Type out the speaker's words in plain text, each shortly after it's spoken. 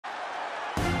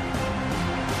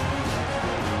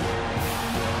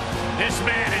This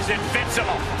man is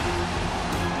invincible.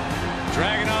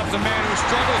 Dragunov's a man who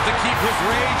struggles to keep his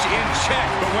rage in check,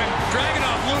 but when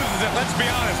Dragunov loses it, let's be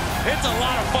honest, it's a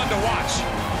lot of fun to watch.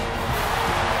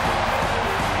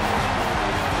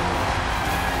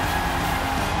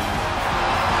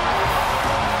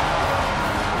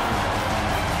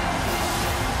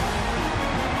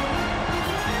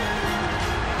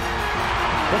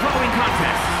 The following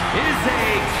contest is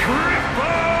a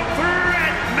triple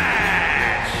threat match.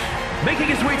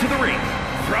 Making his way to the ring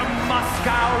from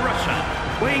Moscow, Russia,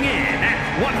 weighing in at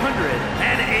 187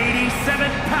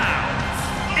 pounds,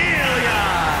 Ilja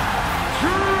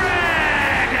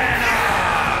Dragunov.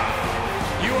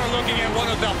 You are looking at one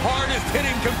of the hardest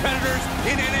hitting competitors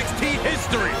in NXT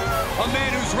history. A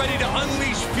man who's ready to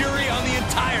unleash fury on the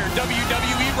entire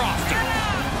WWE roster.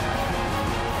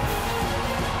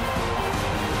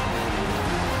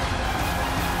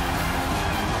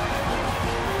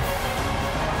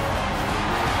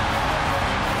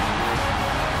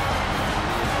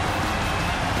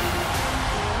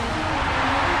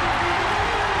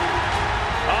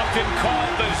 Often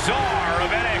called the Czar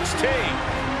of NXT.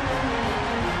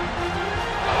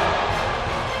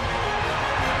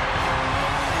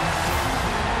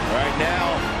 Right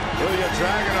now, Ilja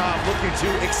Dragunov looking to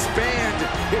expand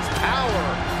his power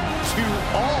to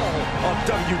all of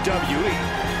WWE.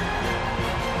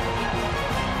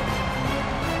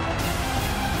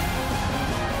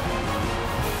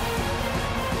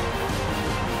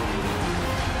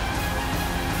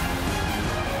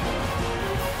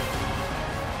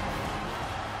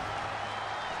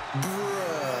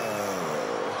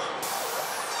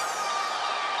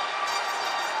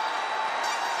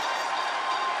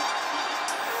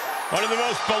 One of the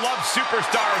most beloved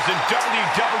superstars in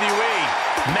WWE,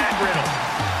 Matt Riddle.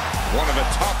 One of the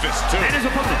toughest, too. And his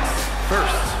opponents,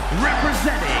 first,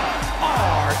 representing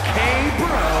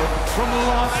RK-Bro from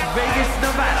Las Vegas,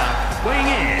 Nevada,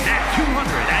 weighing in at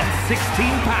 216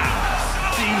 pounds,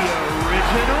 the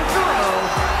original Bro,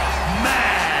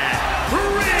 Matt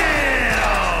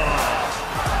Riddle.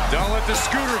 Don't let the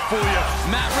scooter fool you.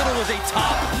 Matt Riddle was a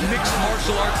top mixed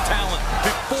martial arts talent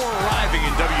before arriving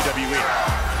in WWE.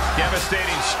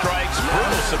 Devastating strikes,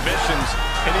 brutal submissions,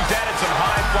 and he's added some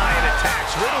high-flying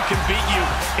attacks. Riddle can beat you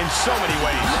in so many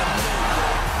ways.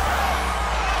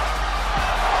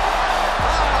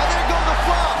 There go the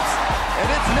flops. And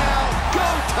it's now go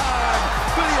time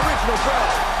for the original Bro.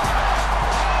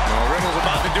 Well, Riddle's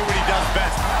about to do what he does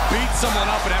best. Beat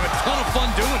someone up and have a ton of fun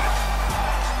doing it.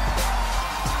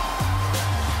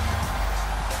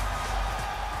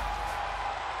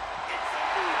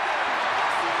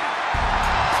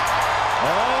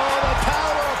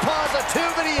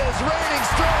 Positivity is reigning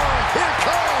strong. Here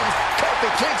comes Kofi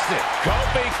Kingston.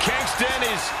 Kofi Kingston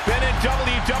has been in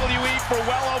WWE for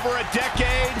well over a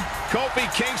decade. Kofi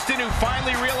Kingston, who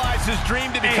finally realized his dream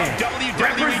to become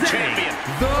WWE champion.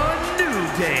 The New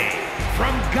Day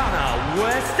from Ghana,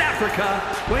 West Africa,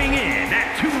 weighing in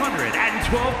at 212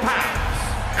 pounds,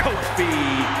 Kofi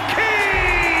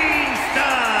Kingston.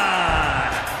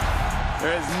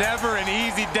 There's never an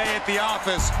easy day at the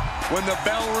office when the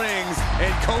bell rings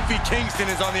and Kofi Kingston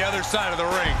is on the other side of the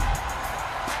ring.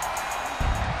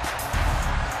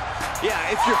 Yeah,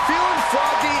 if you're feeling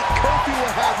froggy, Kofi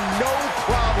will have no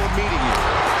problem meeting you.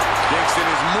 Kingston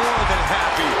is more than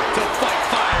happy to fight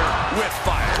fire with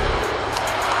fire.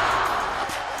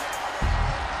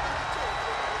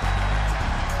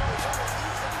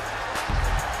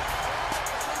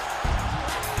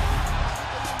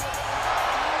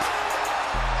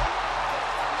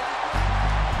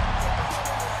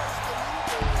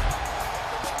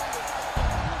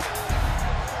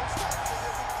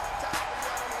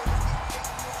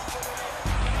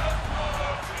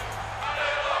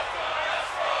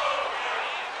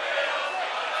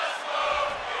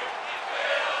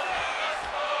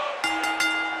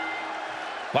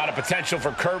 A lot of potential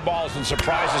for curveballs and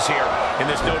surprises here in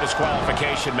this no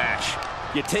disqualification match.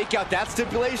 You take out that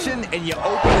stipulation and you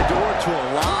open the door to a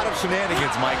lot of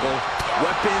shenanigans, Michael.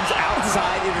 Weapons,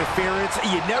 outside interference.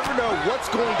 You never know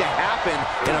what's going to happen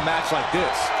in a match like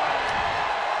this.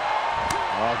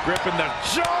 Oh, gripping the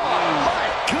jaw. Oh,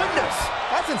 my goodness.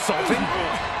 That's insulting.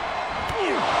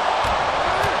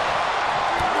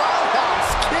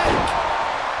 Roundhouse kick.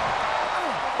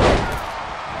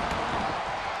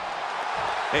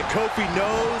 And Kofi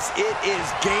knows it is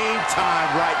game time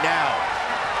right now.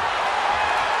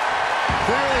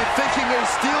 Clearly thinking a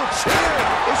steel chair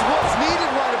is what's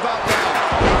needed right about now.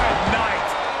 Good night.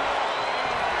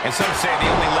 And some say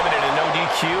the only limit in a no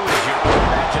DQ is your own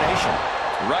imagination.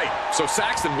 Right, so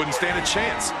Saxton wouldn't stand a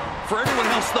chance. For everyone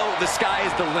else, though, the sky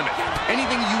is the limit.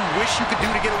 Anything you wish you could do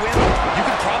to get a win, you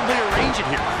can probably arrange it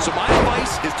here. So my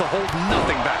advice is to hold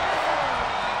nothing back.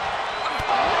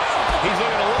 He's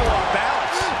looking a little off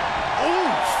balance.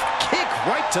 Ooh, kick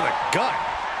right to the gut.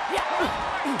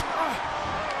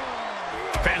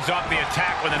 Fends off the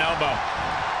attack with an elbow.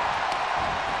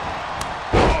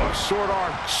 Oh, short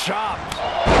arm chop.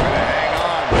 Hang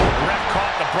on. Ref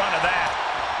caught the brunt of that.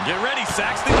 Get ready,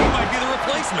 Saxton. You might be the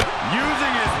replacement.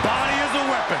 Using his body as a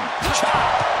weapon.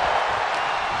 Chop.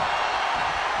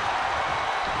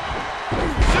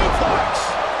 Suplex.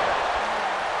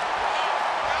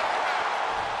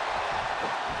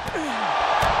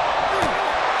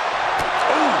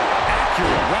 Ooh,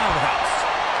 accurate roundhouse.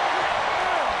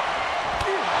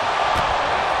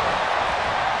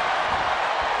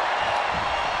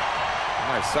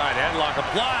 Nice side headlock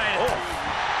applied. Oh,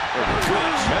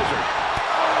 good measure.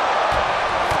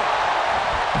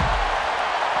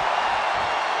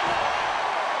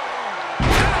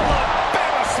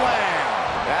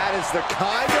 The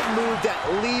kind of move that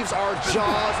leaves our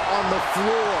jaws on the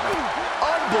floor.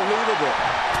 Unbelievable.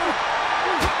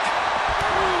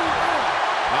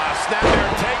 Snap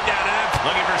there, takedown, and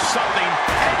looking for something,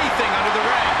 anything under the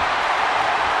ring.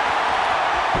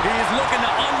 He is looking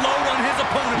to unload on his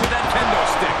opponent with that kendo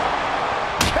stick.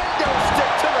 Kendo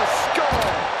stick to the skull.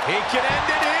 He can end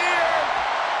it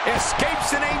here.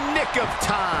 Escapes in a nick of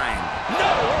time. No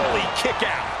early kick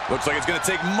out. Looks like it's going to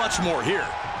take much more here.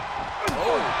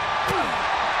 Oh.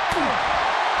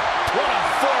 What a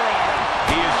forearm.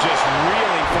 He is just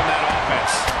reeling from that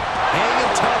offense.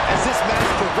 Hanging tough as this match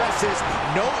progresses.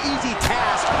 No easy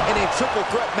task in a triple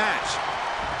threat match.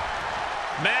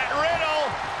 Matt Riddle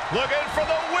looking for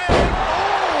the win.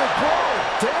 Oh, bro,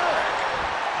 Derek.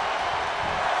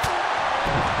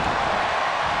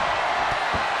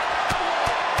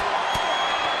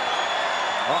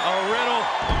 Riddle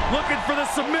looking for the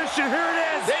submission. Here it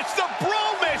is. It's the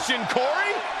bro mission,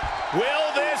 Corey.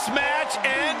 Will this match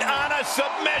end on a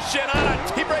submission?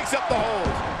 He breaks up the hold.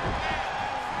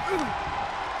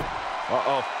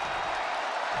 Uh-oh.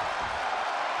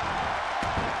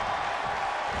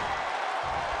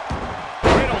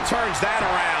 Riddle turns that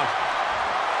around.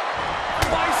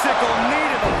 Bicycle knee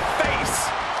to the face.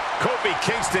 Kofi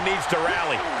Kingston needs to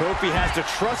rally. Kofi has to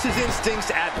trust his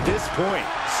instincts at this point.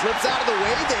 Slips out of the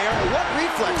way there. What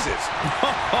reflexes?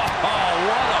 Oh,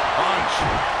 what a punch.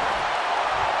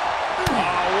 Oh,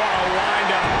 what a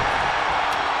wind-up.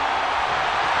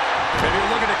 If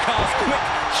you're looking to cause quick,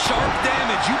 sharp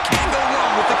damage, you can't go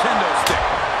wrong with the kendo stick.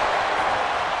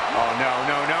 Oh, no,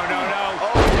 no, no, no, no.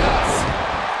 Oh, yes.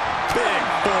 Big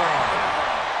forearm.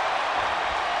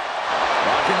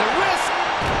 Rocking the wrist.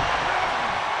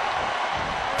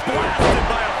 Blasted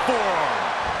by a forearm.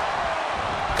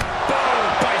 Boom,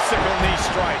 bicycle knee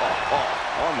strike. Oh,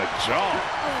 on the jaw.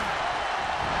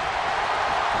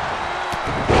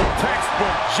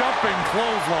 Textbook jumping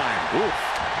clothesline. Oof.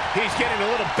 He's getting a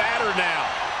little battered now.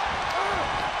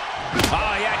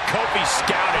 Oh, he had Kofi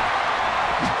scouted.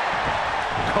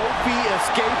 Kofi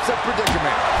escapes a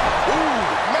predicament. Ooh,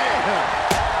 man.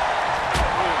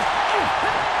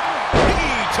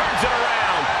 He turns it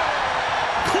around.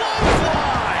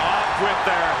 Clothesline. Off with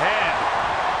their head.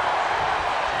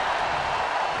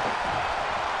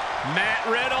 Matt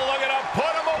Riddle looking to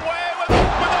put him away with a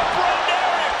front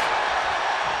Derek.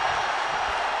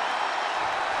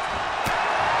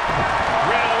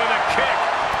 Riddle with a kick.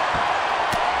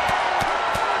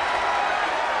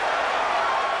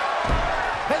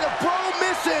 And the bro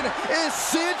mission is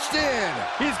cinched in.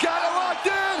 He's got it locked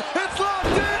in. It's locked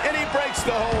in. And he breaks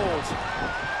the hold.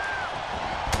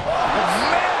 Oh,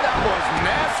 man, that was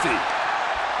nasty.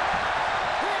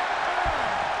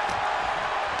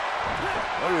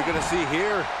 What are we going to see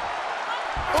here?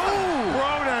 Ooh!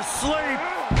 Thrown asleep.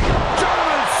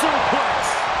 German suplex.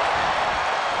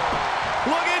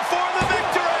 Looking for the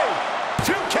victory.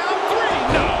 2 count,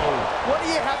 3. No. What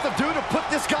do you have to do to put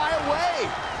this guy away?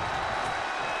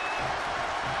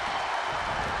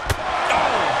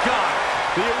 Oh, God.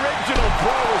 The original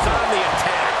bro is on the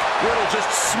attack. Riddle just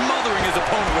smothering his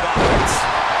opponent with offense.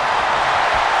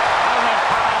 I don't know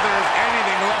how there's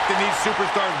anything left in these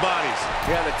superstars' bodies.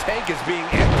 Yeah, the tank is being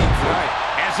emptied tonight.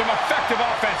 And some effective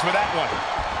offense with that one.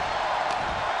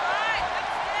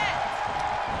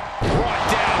 Brought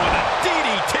down with a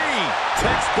DDT.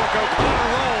 Textbook O'Connor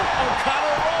roll.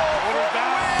 O'Connor roll for the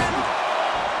win.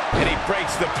 And he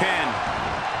breaks the pin.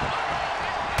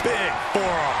 Big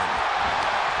forearm.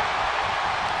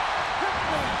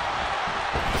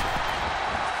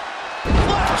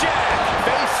 Flapjack.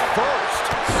 Face first.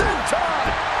 Senton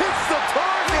hits the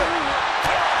target.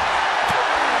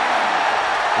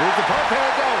 Here's the pump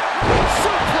handle.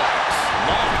 Suplex.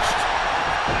 Launched.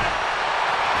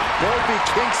 Kofi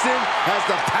Kingston has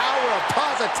the power of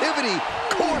positivity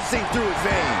coursing through his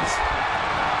veins.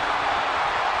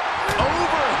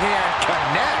 Overhand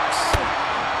connects.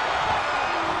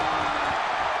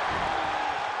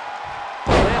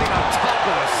 Landing on top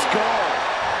of a skull.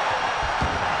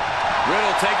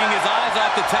 Riddle taking his eyes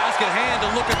off the task at hand to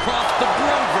look across the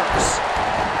Broverse.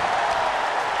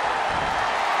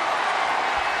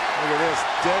 Look at this,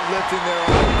 deadlifting their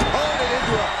opponent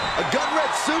into a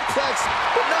gut-wrench suplex,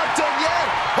 but not done yet.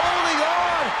 Holding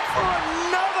on for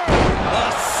another. A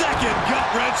second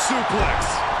gut-wrench suplex.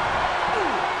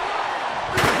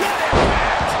 What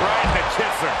impact! Right in the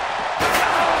kisser.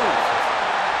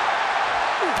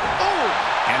 Oh!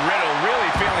 And Riddle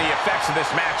really feeling the effects of this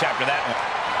match after that one.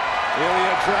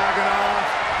 Ilja Dragunov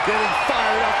getting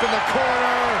fired up in the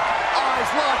corner. Eyes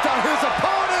locked on his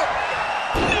opponent.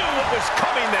 Knew what was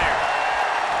coming there.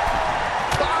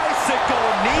 Bicycle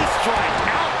knee strike.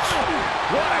 Ouch!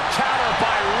 What a counter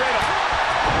by Riddle.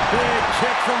 Big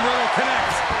kick from Riddle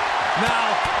connects.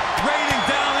 Now, raining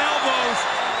down elbows.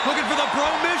 Looking for the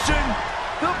bro mission.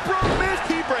 The Broverse,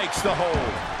 he breaks the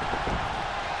hold.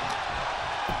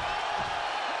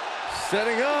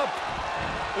 Setting up.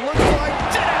 Looks like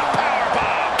Down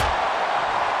powerbomb.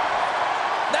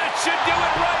 That should do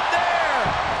it right there.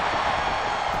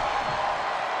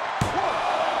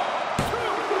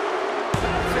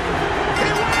 He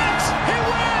wins! He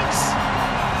wins!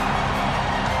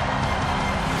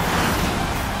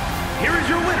 Here is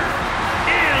your winner,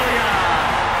 Ilja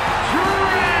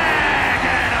Dragunov.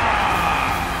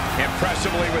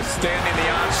 Impressively withstanding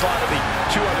the onslaught of the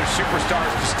two other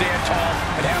superstars to stand tall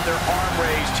and have their arm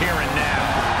raised here and now.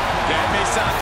 That may sound